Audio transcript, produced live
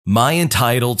My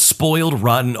entitled, spoiled,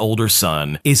 rotten older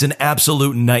son is an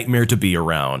absolute nightmare to be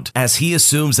around, as he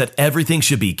assumes that everything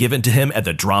should be given to him at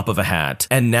the drop of a hat.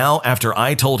 And now, after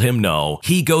I told him no,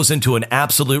 he goes into an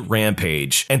absolute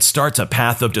rampage and starts a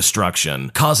path of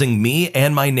destruction, causing me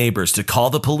and my neighbors to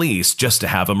call the police just to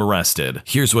have him arrested.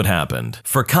 Here's what happened.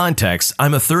 For context,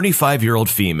 I'm a 35-year-old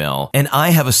female, and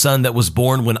I have a son that was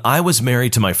born when I was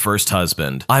married to my first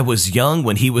husband. I was young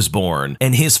when he was born,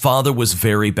 and his father was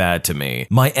very bad to me.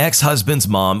 My ex-husband's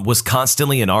mom was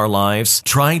constantly in our lives,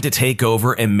 trying to take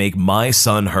over and make my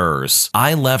son hers.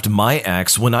 I left my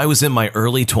ex when I was in my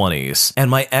early 20s,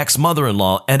 and my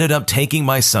ex-mother-in-law ended up taking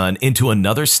my son into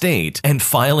another state and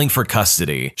filing for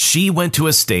custody. She went to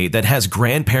a state that has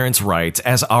grandparents' rights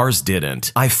as ours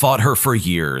didn't. I fought her for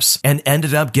years and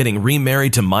ended up getting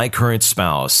remarried to my current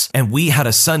spouse, and we had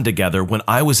a son together when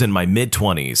I was in my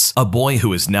mid-20s, a boy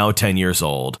who is now 10 years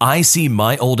old. I see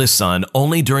my oldest son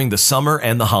only during the summer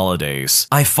and the holidays.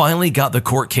 I finally got the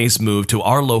court case moved to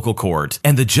our local court,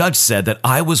 and the judge said that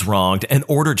I was wronged and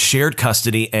ordered shared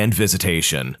custody and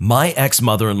visitation. My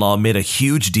ex-mother-in-law made a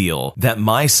huge deal that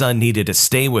my son needed to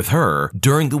stay with her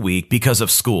during the week because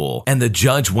of school, and the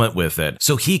judge went with it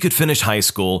so he could finish high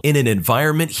school in an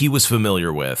environment he was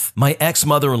familiar with. My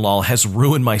ex-mother-in-law has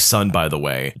ruined my son, by the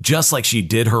way, just like she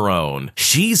did her own.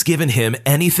 She's given him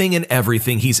anything and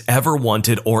everything he's ever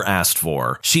wanted or asked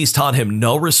for. She's taught him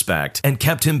no respect and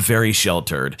kept him very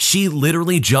sheltered. She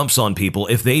literally jumps on people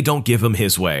if they don't give him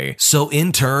his way. So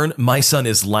in turn, my son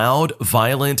is loud,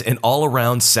 violent, and all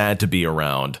around sad to be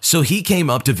around. So he came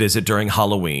up to visit during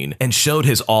Halloween and showed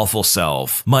his awful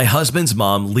self. My husband's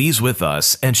mom leaves with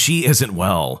us, and she isn't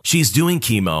well. She's doing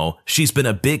chemo. She's been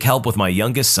a big help with my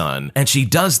youngest son, and she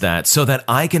does that so that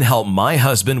I can help my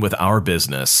husband with our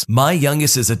business. My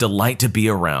youngest is a delight to be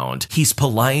around. He's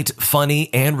polite,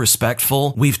 funny, and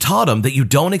respectful. We've taught him that you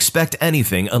don't expect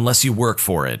anything unless you work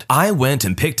for it. I went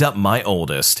and picked up my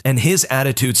oldest, and his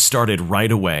attitude started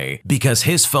right away because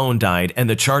his phone died and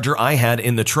the charger I had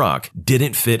in the truck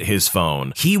didn't fit his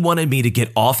phone. He wanted me to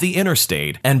get off the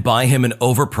interstate and buy him an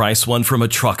overpriced one from a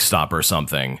truck stop or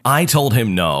something. I told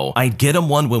him no, I'd get him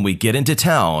one when we get into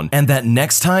town, and that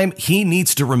next time he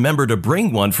needs to remember to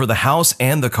bring one for the house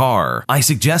and the car. I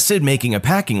suggested making a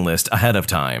packing list ahead of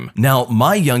time. Now,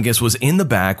 my youngest was in the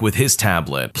back with his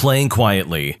tablet, playing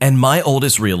quietly, and my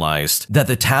oldest realized that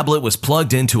the tablet was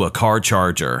plugged into a car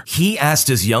charger. He asked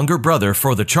his younger brother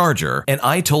for the charger, and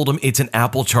I told him it's an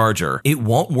Apple charger. It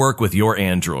won't work with your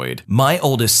Android. My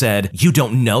oldest said, "You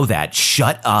don't know that,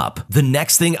 shut up." The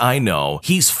next thing I know,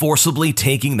 he's forcibly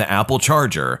taking the Apple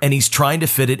charger, and he's trying to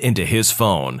fit it into his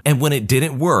phone, and when it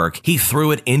didn't work, he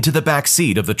threw it into the back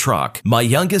seat of the truck. My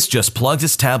youngest just plugged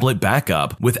his tablet back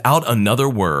up without another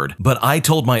word, but I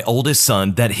told my oldest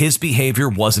son that his behavior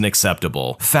wasn't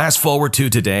acceptable. Fast forward to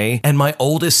today, and my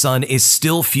oldest son is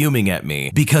still fuming at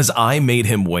me because I made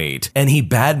him wait, and he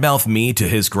badmouthed me to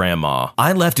his grandma.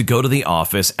 I left to go to the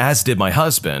office, as did my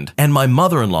husband, and my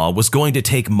mother-in-law was going to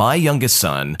take my youngest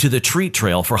son to the treat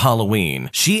trail for Halloween.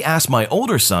 She asked my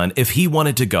older son if he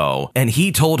wanted to go, and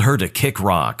he told her to kick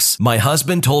rocks. My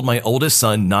husband told my oldest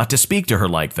son not to speak to her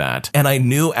like that, and I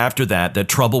knew after that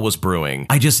trouble was brewing.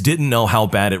 I just didn't know how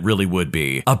bad it really would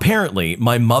be. Apparently,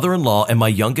 my mother-in-law and my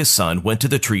youngest son went to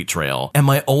the treat trail, and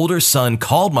my older son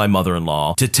called my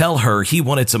mother-in-law to tell her he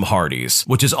wanted some Hardee's,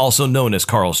 which is also known as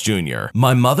Carl's Jr.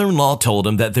 My mother-in-law told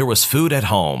him that there was food at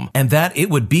home, and that it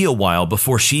would be a while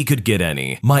before she could get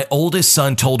any. My oldest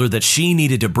son told her that she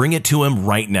needed to bring it to him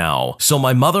right now, so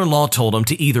my mother-in-law told him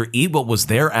to either eat what was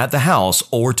there at the house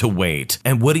or to wait.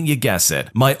 And wouldn't you guess it,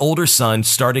 my older son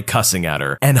started cussing at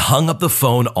her and hung up the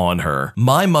phone on her.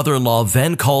 My mother-in-law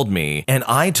then called me, and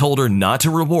I told her not to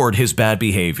reward his bad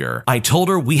behavior. I told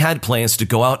her we had plans to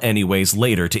go out anyways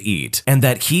later to eat, and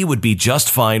that he would be just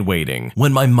fine waiting.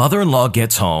 When my mother-in-law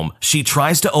gets home, she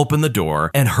tries to open the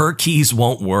door, and her keys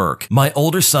won't work. My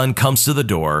older son comes to the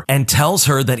door and tells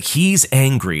her that he's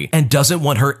angry and doesn't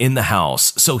want her in the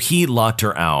house, so he locked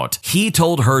her out. He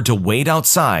told her to wait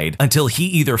outside until he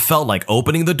either felt like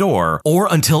opening the door or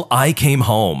until I came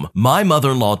home. My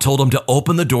mother-in-law told him to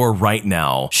open the door right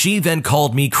now. She then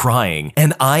called me crying,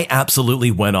 and I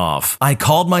absolutely went off. I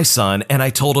called my son, and I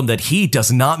told him that he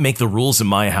does not make the rules in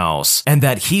my house, and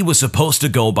that he was supposed to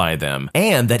go by them,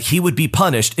 and that he would be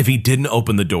punished if he didn't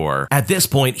open the door. At this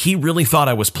point, he really thought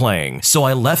I was playing, so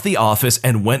I left the office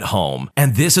and went home,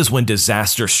 and this is when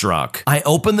disaster struck. I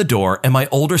opened the door, and my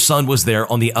older son was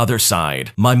there on the other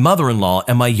side. My mother-in-law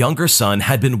and my younger son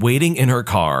had been waiting in her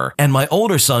car, and my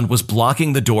older son was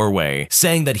blocking the doorway,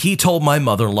 saying that he told my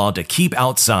mother-in-law to keep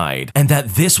outside, and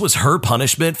that this was her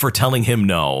punishment for telling him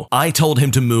no. I told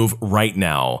him to move right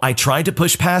now. no. I tried to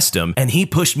push past him, and he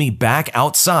pushed me back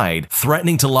outside,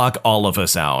 threatening to lock all of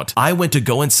us out. I went to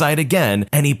go inside again,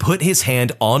 and he put his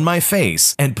hand on my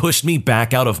face and pushed me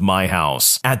back out of my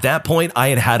house. At that point, I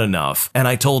had had enough, and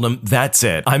I told him, that's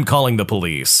it, I'm calling the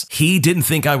police. He didn't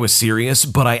think I was serious,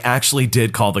 but I actually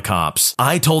did call the cops.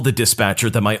 I told the dispatcher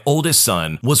that my oldest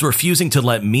son was refusing to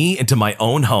let me into my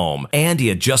own home, and he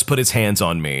had just put his hands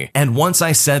on me. And once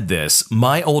I said this,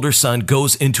 my older son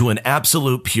goes into an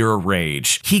absolute pure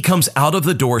rage. He comes out of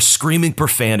the door screaming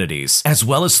profanities, as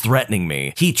well as threatening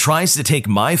me. He tries to take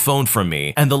my phone from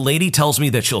me, and the lady tells me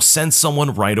that she'll send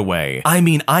someone right away. I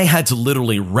mean, I had to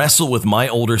literally wrestle with my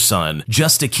older son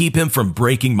just to keep him from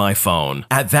breaking my phone.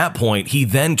 At that point, he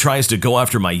then tries to go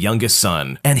after my youngest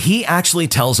son, and he actually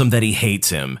tells him that he hates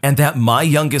him, and that my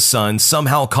youngest son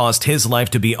somehow caused his life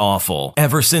to be awful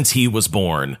ever since he was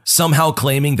born, somehow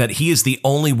claiming that he is the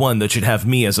only one that should have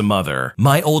me as a mother.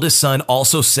 My oldest son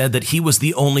also said that he was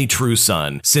the only true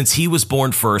son, since he was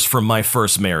born first from my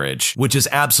first marriage, which is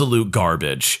absolute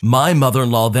garbage. My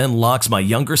mother-in-law then locks my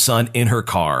younger son in her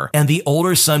car, and the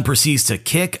older son proceeds to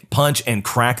kick, punch, and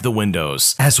crack the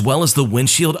windows, as well as the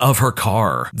windshield of her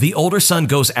car. The older son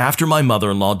goes after my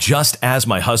mother-in-law just as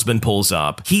my husband pulls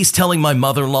up. He's telling my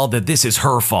mother-in-law that this is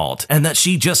her fault, and that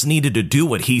she just needed to do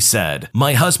what he said.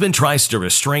 My husband tries to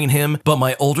restrain him, but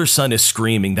my older son is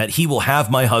screaming that he will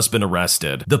have my husband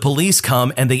arrested. The police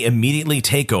come and they immediately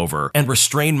take over and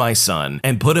restrain my son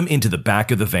and put him into the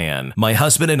back of the van. My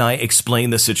husband and I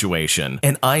explained the situation,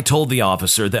 and I told the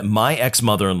officer that my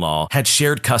ex-mother-in-law had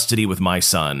shared custody with my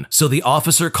son. So the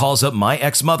officer calls up my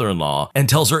ex-mother-in-law and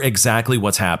tells her exactly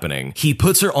what's happening. He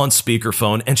puts her on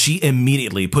speakerphone, and she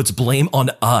immediately puts blame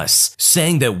on us,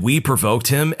 saying that we provoked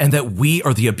him and that we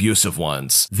are the abusive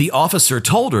ones. The officer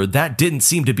told her that didn't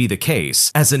seem to be the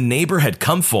case, as a neighbor had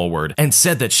come forward and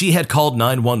said that she had called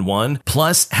 911,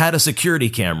 plus had a security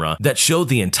camera that showed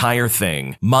the entire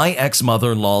thing. My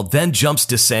ex-mother-in-law then jumps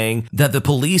to saying that the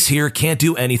police here can't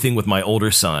do anything with my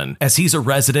older son, as he's a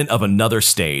resident of another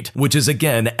state, which is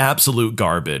again absolute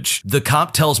garbage. The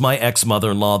cop tells my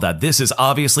ex-mother-in-law that this is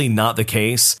obviously not the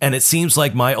case, and it seems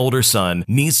like my older son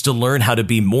needs to learn how to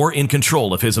be more in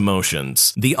control of his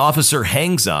emotions. The officer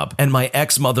hangs up, and my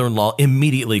ex-mother-in-law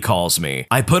immediately calls me.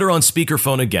 I put her on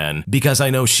speakerphone again because I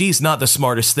know she's not the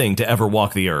smartest thing to ever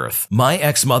walk the earth. My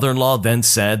ex-mother-in-law then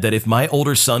said that if my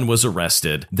older son was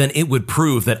arrested, then it would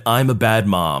prove that I'm a bad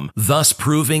mom, thus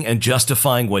proving and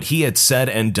justifying what he had said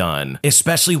and done,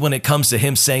 especially when it comes to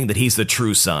him saying that he's the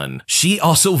true son. She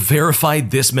also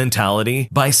verified this mentality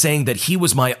by saying that he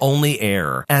was my only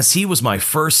heir, as he was my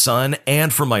first son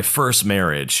and from my first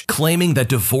marriage, claiming that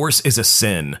divorce is a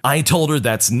sin. I told her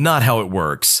that's not how it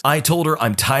works. I told her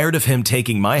I'm tired of him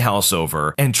taking my house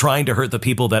over and trying to hurt the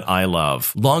people that I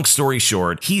love. Long story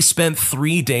short, he spent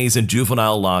 3 days in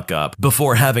juvenile lockup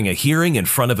before having a hearing in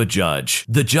front of a judge.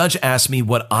 The judge asked me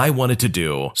what I wanted to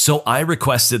do, so I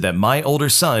requested that my older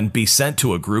son be sent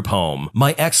to a group home.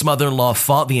 My ex-mother-in-law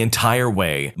fought the entire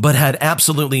way, but had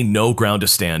absolutely no ground to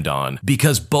stand on,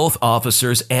 because both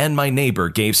officers and my neighbor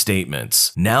gave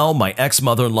statements. Now my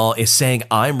ex-mother-in-law is saying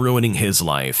I'm ruining his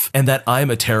life, and that I'm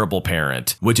a terrible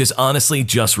parent, which is honestly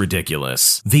just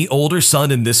ridiculous. The older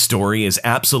son in this story is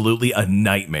absolutely a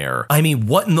nightmare. I mean,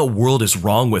 what in the world is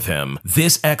wrong with him?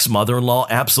 This ex-mother-in-law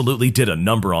absolutely did a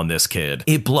number on this kid.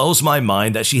 It blows my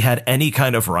mind that she had any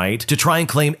kind of right to try and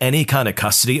claim any kind of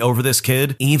custody over this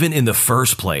kid, even in the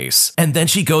first place. And then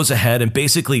she goes ahead and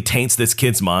basically taints this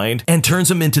kid's mind and turns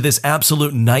him into this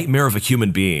absolute nightmare of a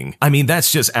human being. I mean,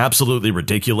 that's just absolutely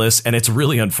ridiculous, and it's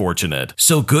really unfortunate.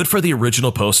 So good for the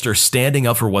original poster standing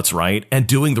up for what's right and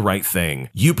doing the right thing.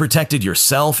 You protected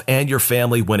yourself and your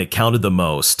family when it counted the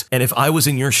most, and if I was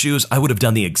in your shoes, I would have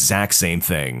done the exact same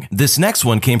thing. This next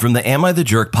one came from the Am I the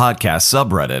Jerk podcast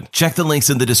subreddit. Check the links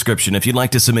in the description if you'd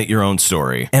like to submit your own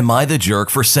story. Am I the jerk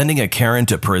for sending a Karen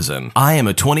to prison? I am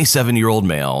a 27-year-old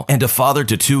male and a father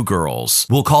to 2 girls.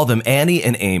 We'll call them Annie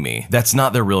and Amy. That's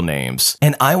not their real names.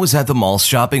 And I was at the mall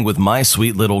shopping with my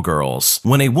sweet little girls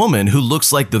when a woman who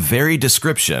looks like the very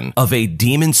description of a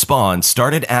demon spawn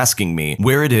started asking me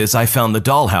where it is I found the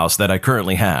dollhouse that I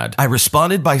currently had. I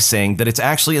responded by saying that it's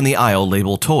actually in the aisle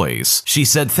labeled toys. She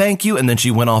said thank you, and then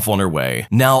she went off on her way.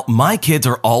 Now, my kids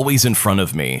are always in front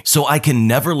of me, so I can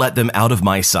never let them out of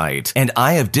my sight, and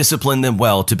I have disciplined them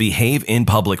well to behave in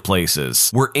public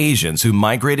places. We're Asians who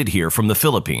migrated here from the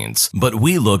Philippines, but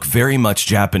we look very much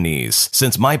Japanese,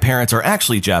 since my parents are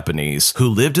actually Japanese who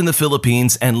lived in the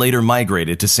Philippines and later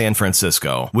migrated to San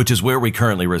Francisco, which is where we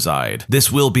currently reside.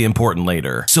 This will be important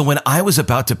later. So when I was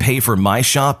about to pay for my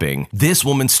shopping, this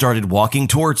woman started walking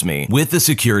towards me with the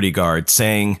security guard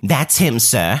saying, "That's him,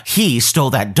 sir. He stole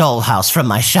that that dollhouse from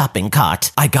my shopping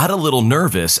cart. I got a little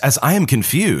nervous as I am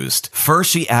confused. First,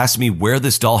 she asked me where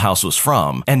this dollhouse was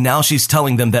from, and now she's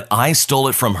telling them that I stole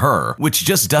it from her, which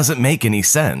just doesn't make any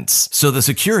sense. So the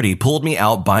security pulled me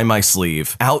out by my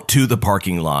sleeve, out to the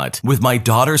parking lot, with my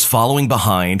daughters following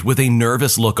behind with a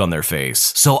nervous look on their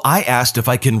face. So I asked if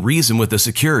I can reason with the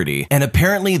security, and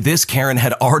apparently this Karen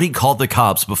had already called the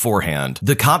cops beforehand.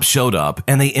 The cops showed up,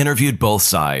 and they interviewed both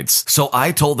sides. So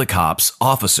I told the cops,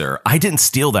 "Officer, I didn't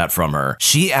steal that from her."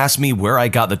 She asked me where I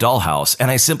got the dollhouse, and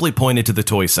I simply pointed to the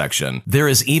toy section. There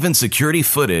is even security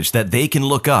footage that they can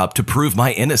look up to prove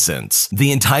my innocence.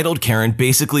 The entitled Karen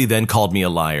basically then called me a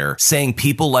liar, saying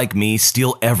people like me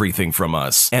steal everything from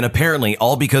us. And apparently,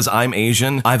 all because I'm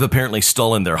Asian, I've apparently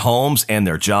stolen their homes and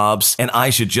their jobs, and I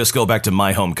should just go back to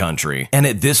my home country. And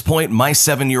at this point, my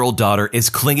 7-year-old daughter is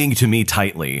clinging to me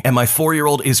tightly, and my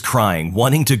 4-year-old is crying,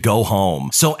 wanting to go home.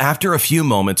 So after a few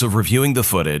moments of reviewing the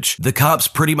footage, the cops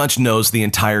pretty much knows the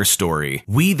entire story.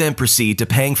 We then proceed to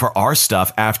paying for our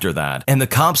stuff after that, and the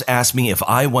cops asked me if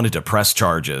I wanted to press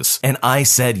charges, and I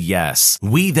said yes.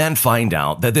 We then find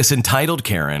out that this entitled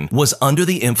Karen was under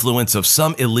the influence of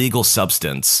some illegal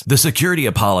substance. The security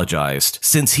apologized,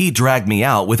 since he dragged me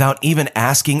out without even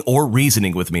asking or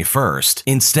reasoning with me first.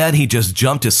 Instead, he just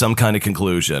jumped to some kind of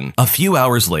conclusion. A few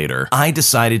hours later, I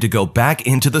decided to go back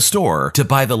into the store to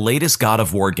buy the latest God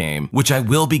of War game, which I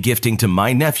will be gifting to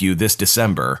my nephew this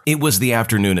December. It was the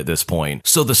afternoon at this point,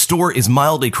 so the store is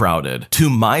mildly crowded. To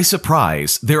my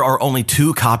surprise, there are only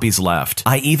 2 copies left.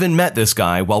 I even met this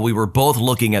guy while we were both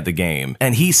looking at the game,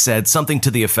 and he said something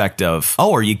to the effect of,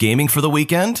 "Oh, are you gaming for the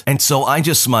weekend?" And so I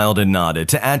just smiled and nodded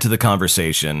to add to the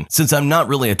conversation, since I'm not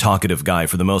really a talkative guy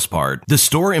for the most part. The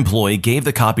store employee gave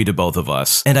the copy to both of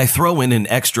us, and I throw in an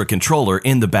extra controller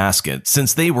in the basket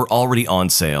since they were already on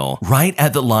sale. Right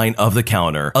at the line of the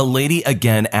counter, a lady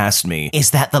again asked me,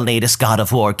 "Is that the latest God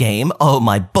of War game? Oh,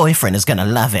 my boyfriend is gonna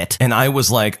love it." And I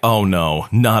was like, oh no,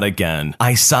 not again.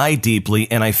 I sighed deeply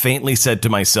and I faintly said to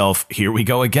myself, here we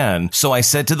go again. So I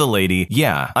said to the lady,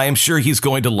 yeah, I am sure he's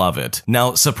going to love it.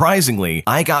 Now, surprisingly,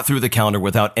 I got through the counter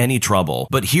without any trouble,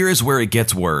 but here is where it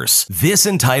gets worse. This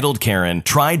entitled Karen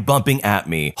tried bumping at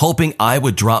me, hoping I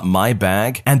would drop my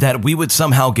bag and that we would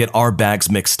somehow get our bags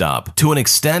mixed up. To an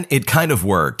extent, it kind of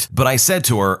worked, but I said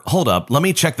to her, hold up, let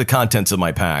me check the contents of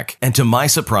my pack. And to my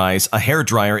surprise, a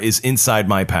hairdryer is inside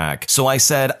my pack. So I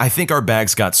said, I think our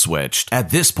bags got switched. At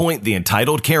this point, the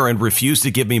entitled Karen refused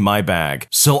to give me my bag.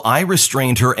 So I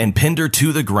restrained her and pinned her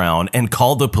to the ground and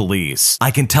called the police.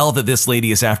 I can tell that this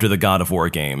lady is after the God of War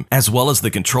game, as well as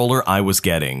the controller I was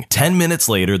getting. 10 minutes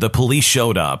later, the police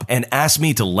showed up and asked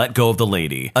me to let go of the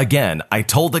lady. Again, I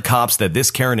told the cops that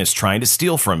this Karen is trying to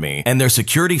steal from me, and there's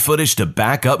security footage to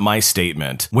back up my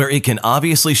statement, where it can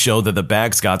obviously show that the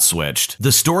bags got switched.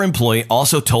 The store employee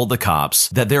also told the cops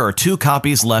that there are 2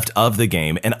 copies left of the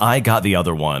game and I got the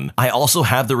other one. I also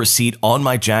have the receipt on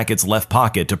my jacket's left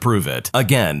pocket to prove it.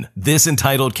 Again, this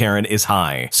entitled Karen is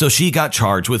high, so she got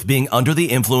charged with being under the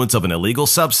influence of an illegal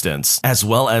substance as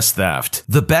well as theft.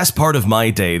 The best part of my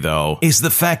day, though, is the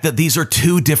fact that these are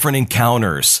 2 different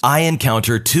encounters. I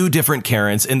encountered 2 different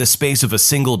Karens in the space of a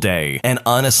single day, and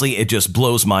honestly, it just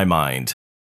blows my mind.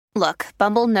 Look,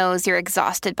 Bumble knows you're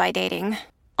exhausted by dating.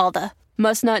 All the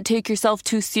must not take yourself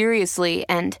too seriously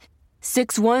and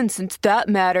 6'1" since that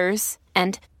matters.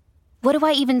 And what do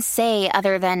I even say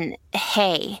other than,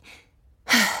 hey?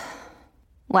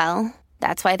 Well,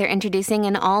 that's why they're introducing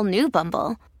an all-new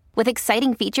Bumble, with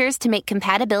exciting features to make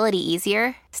compatibility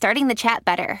easier, starting the chat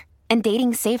better, and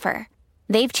dating safer.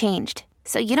 They've changed,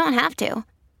 so you don't have to.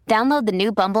 Download the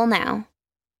new Bumble now.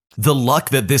 The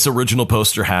luck that this original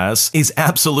poster has is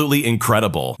absolutely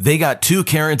incredible. They got 2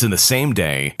 Karens in the same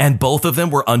day, and both of them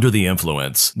were under the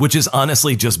influence, which is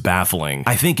honestly just baffling.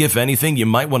 I think if anything, you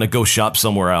might want to go shop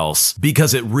somewhere else,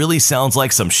 because it really sounds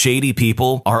like some shady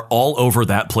people are all over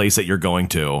that place that you're going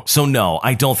to. So no,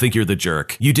 I don't think you're the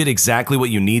jerk. You did exactly what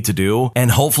you need to do,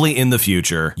 and hopefully in the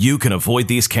future, you can avoid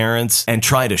these Karens and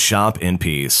try to shop in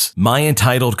peace. My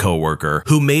entitled coworker,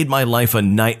 who made my life a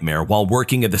nightmare while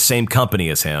working at the same company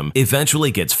as him,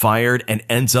 eventually gets fired and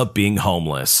ends up being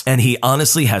homeless. And he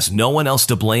honestly has no one else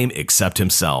to blame except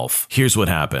himself. Here's what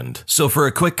happened. So for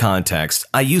a quick context,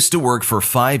 I used to work for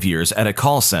 5 years at a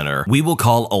call center we will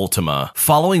call Ultima.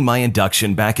 Following my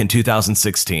induction back in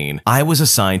 2016, I was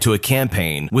assigned to a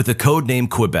campaign with a code name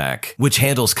Quebec, which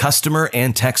handles customer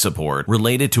and tech support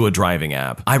related to a driving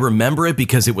app. I remember it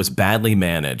because it was badly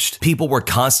managed. People were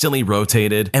constantly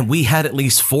rotated, and we had at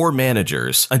least 4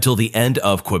 managers until the end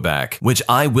of Quebec, which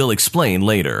I will explain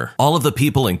later. All of the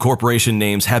people and corporation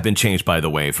names have been changed, by the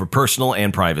way, for personal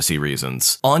and privacy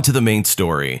reasons. On to the main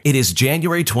story. It is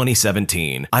January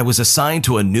 2017. I was assigned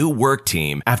to a new work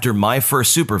team after my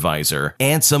first supervisor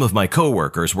and some of my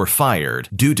coworkers were fired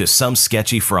due to some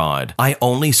sketchy fraud. I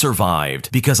only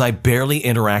survived because I barely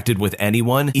interacted with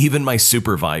anyone, even my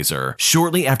supervisor.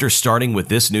 Shortly after starting with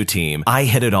this new team, I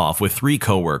hit it off with 3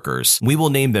 coworkers. We will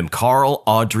name them Carl,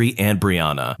 Audrey, and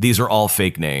Brianna. These are all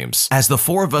fake names. As the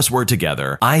 4 of us were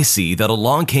together, I see that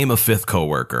along came a 5th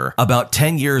coworker, about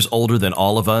 10 years older than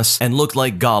all of us and looked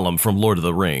like Gollum from Lord of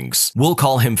the Rings. We'll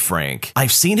call him Frank.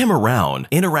 I've seen him around,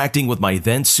 interacting with my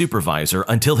then supervisor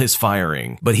until his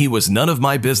firing, but he was none of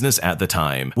my business at the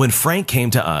time. When Frank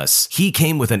came to us, he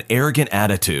came with an arrogant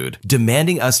attitude,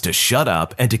 demanding us to shut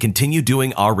up and to continue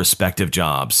doing our respective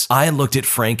jobs. I looked at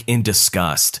Frank in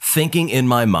disgust, thinking in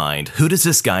my mind, who does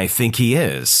this guy think he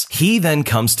is? He then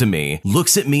comes to me,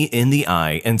 looks at me in the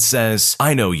eye, and says,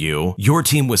 I know you. Your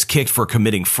team was kicked for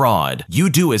committing fraud. You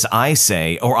do as I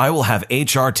say, or I will have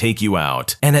HR take you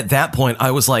out. And at that point,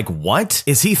 I was like, what?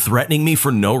 Is he threatening me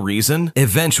for no reason?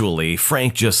 Eventually,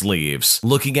 Frank just leaves,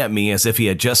 looking at me as if he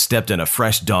had just stepped in a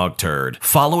fresh dog turd.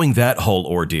 Following that whole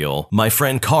ordeal, my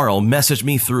friend Carl messaged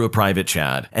me through a private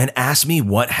chat and asked me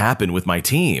what happened with my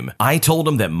team. I told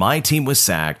him that my team was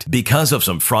sacked because of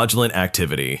some fraudulent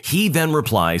activity. He then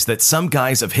replies that some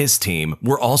guys of his team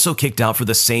were also kicked out for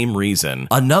the same reason.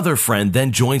 Another friend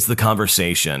then joins the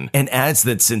conversation and adds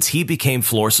that since he became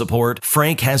floor support,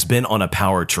 Frank has been on a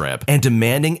power trip and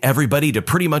demanding everybody to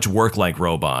pretty much work like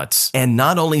robots. And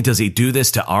not only does he do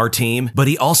this to our team, but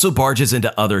he also barges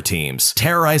into other teams,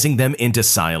 terrorizing them into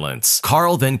silence.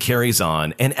 Carl then carries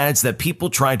on and adds that people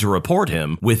tried to report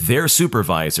him with their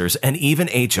supervisors and even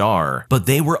HR, but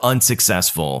they were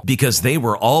unsuccessful because they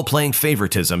were all playing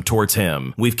favoritism towards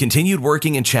him. We've continued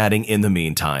working and chatting in the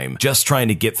meantime, just trying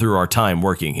to get through our time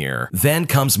working here. Then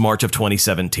comes March of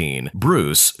 2017.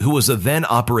 Bruce, who was a then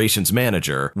operations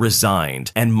manager,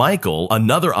 resigned, and Michael,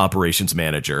 another operations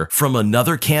manager from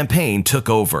another campaign, took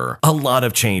over. A lot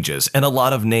of changes and a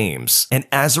lot of names, and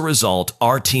as a result,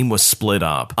 our team was split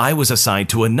up. I was assigned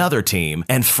to another team,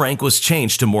 and Frank was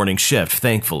changed to morning shift,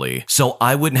 thankfully, so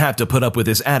I wouldn't have to put up with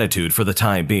his attitude for the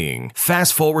time being.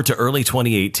 Fast forward to early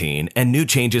 2018, and new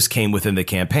changes came within the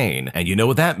campaign, and you know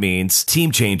what that means.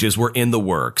 Team changes were in the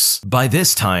works. By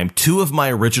this time, 2 of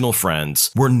my original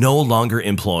friends were no longer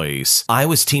employees. I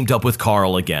was teamed up with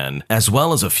Carl again, as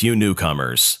well as a few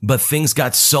newcomers. But things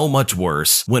got so much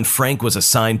worse when Frank was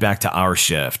assigned back to our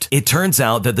shift. It turns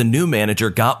out that the new manager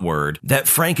got word that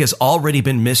Frank has already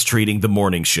been mistreating the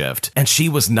morning shift, and she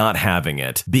was not having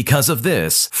it. Because of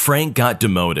this, Frank got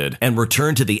demoted and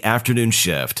returned to the afternoon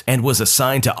shift and was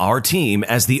assigned to our team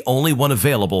as the only one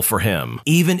available for him.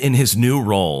 Even in his new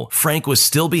role, Frank was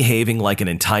still behaving like an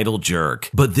entitled jerk,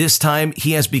 but this time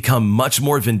he has become much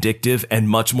more vindictive and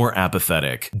much more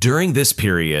apathetic. During this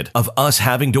period of us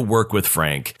having to work with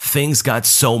Frank, things got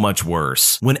so much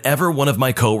worse. Whenever one of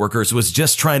my coworkers was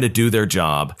just trying to do their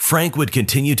job, Frank would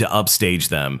continue to upstage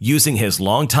them, using his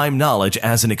longtime knowledge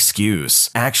as an excuse.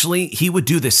 Actually, he would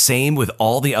do the same with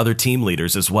all the other team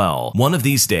leaders as well. One of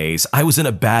these days, I was in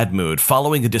a bad mood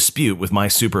following a dispute with my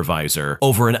supervisor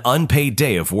over an unpaid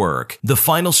day of work. The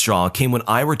final straw came when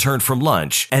I returned from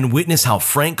lunch and witnessed how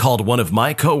Frank called one of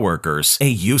my coworkers a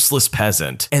useless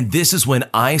peasant. And this is when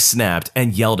I snapped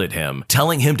and yelled at him,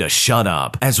 telling him to shut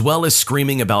up, as well as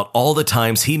screaming about all the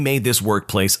times he made this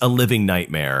workplace a living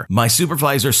nightmare. My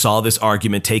supervisor saw this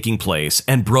argument taking place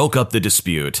and broke up the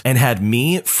dispute and had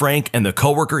me, Frank, and the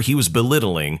coworker he was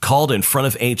belittling called in front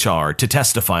of HR to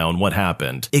testify on what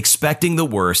happened. Expecting the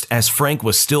worst, as Frank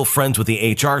was still friends with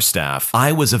the HR staff,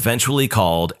 I was eventually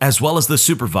called, as well as the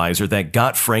supervisor that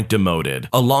got Frank demoted,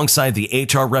 alongside the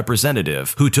HR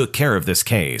representative who took care of this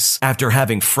case. After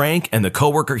having Frank and the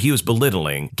coworker he was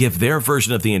belittling give their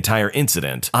version of the entire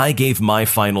incident, I gave my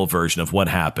final version of what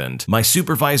happened. My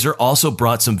supervisor also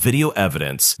brought some video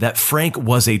evidence that Frank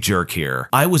was a jerk here.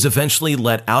 I was eventually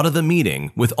let out of the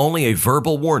meeting with only a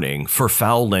verbal warning for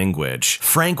foul language.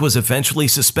 Frank was eventually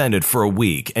suspended for a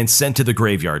week and sent to the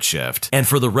graveyard shift, and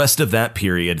for the rest of that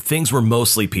period, things were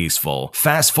mostly peaceful.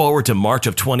 Fast forward to March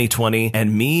of 2020,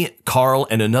 and me, Carl,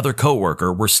 and another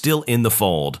coworker were still in the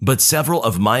fold, but several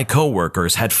of my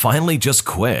coworkers had finally just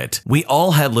quit. We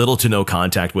all had little to no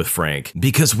contact with Frank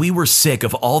because we were sick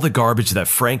of all the garbage that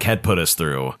Frank had put us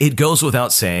through. It goes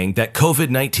without saying that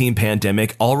COVID-19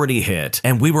 pandemic already hit,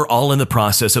 and we were all in the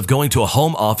process of going to a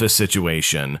home office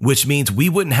situation, which means we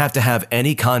wouldn't have to have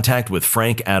any contact with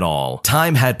Frank at all.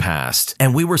 Time had passed,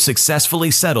 and we were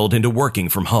successfully settled into working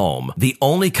from home. The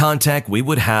only contact we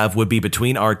would have would be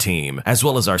between our team, as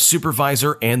well as as our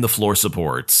supervisor and the floor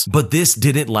supports. But this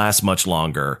didn't last much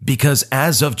longer, because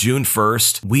as of June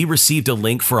 1st, we received a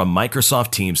link for a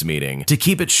Microsoft Teams meeting. To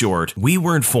keep it short, we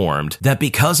were informed that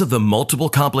because of the multiple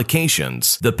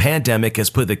complications the pandemic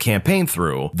has put the campaign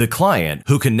through, the client,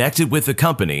 who connected with the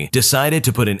company, decided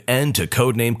to put an end to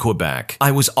Codename Quebec.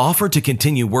 I was offered to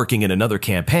continue working in another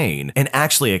campaign and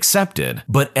actually accepted,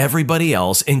 but everybody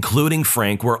else, including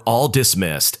Frank, were all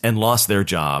dismissed and lost their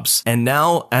jobs. And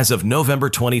now, as of November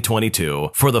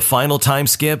 2022, for the final time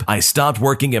skip, I stopped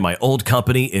working at my old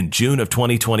company in June of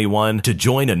 2021 to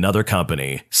join another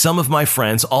company. Some of my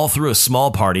friends all threw a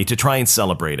small party to try and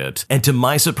celebrate it, and to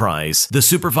my surprise, the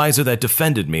supervisor that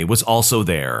defended me was also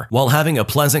there. While having a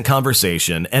pleasant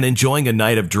conversation and enjoying a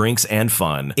night of drinks and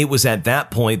fun, it was at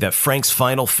that point that Frank's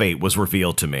final fate was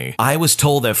revealed to me. I was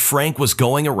told that Frank was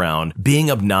going around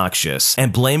being obnoxious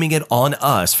and blaming it on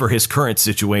us for his current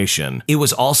situation. It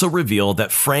was also revealed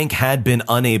that Frank had been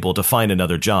unable to find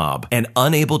another job and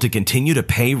unable to continue to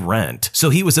pay rent, so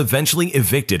he was eventually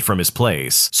evicted from his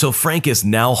place. So Frank is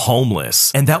now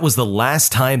homeless, and that was the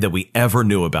last time that we ever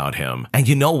knew about him. And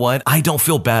you know what? I don't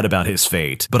feel bad about his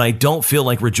fate, but I don't feel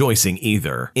like rejoicing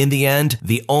either. In the end,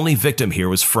 the only victim here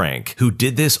was Frank, who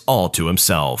did this all to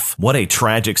himself. What a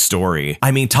tragic story.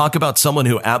 I mean, talk about someone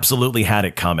who absolutely had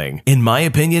it coming. In my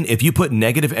opinion, if you put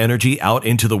negative energy out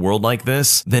into the world like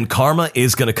this, then karma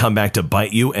is going to come back to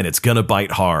bite you, and it's going to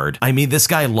bite hard. I mean, this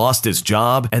guy lost his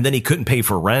job, and then he couldn't pay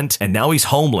for rent, and now he's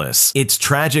homeless. It's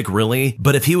tragic, really,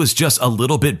 but if he was just a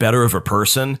little bit better of a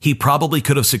person, he probably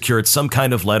could have secured some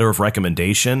kind of letter of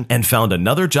recommendation and found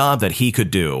another job that he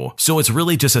could do. So it's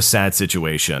really just a sad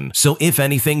situation. So if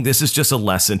anything, this is just a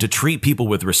lesson to treat people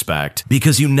with respect,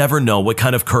 because you never know what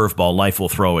kind of curveball life will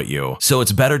throw at you. So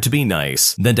it's better to be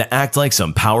nice than to act like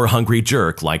some power-hungry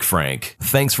jerk like Frank.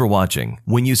 Thanks for watching.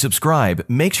 When you subscribe,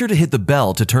 make sure to hit the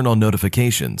bell to turn on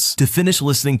notifications. To finish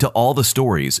listening to all the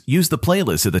stories, use the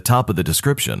playlist at the top of the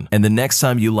description. And the next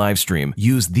time you live stream,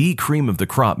 use the Cream of the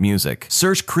Crop music.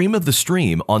 Search Cream of the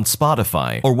Stream on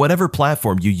Spotify or whatever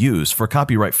platform you use for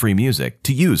copyright-free music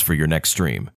to use for your next stream.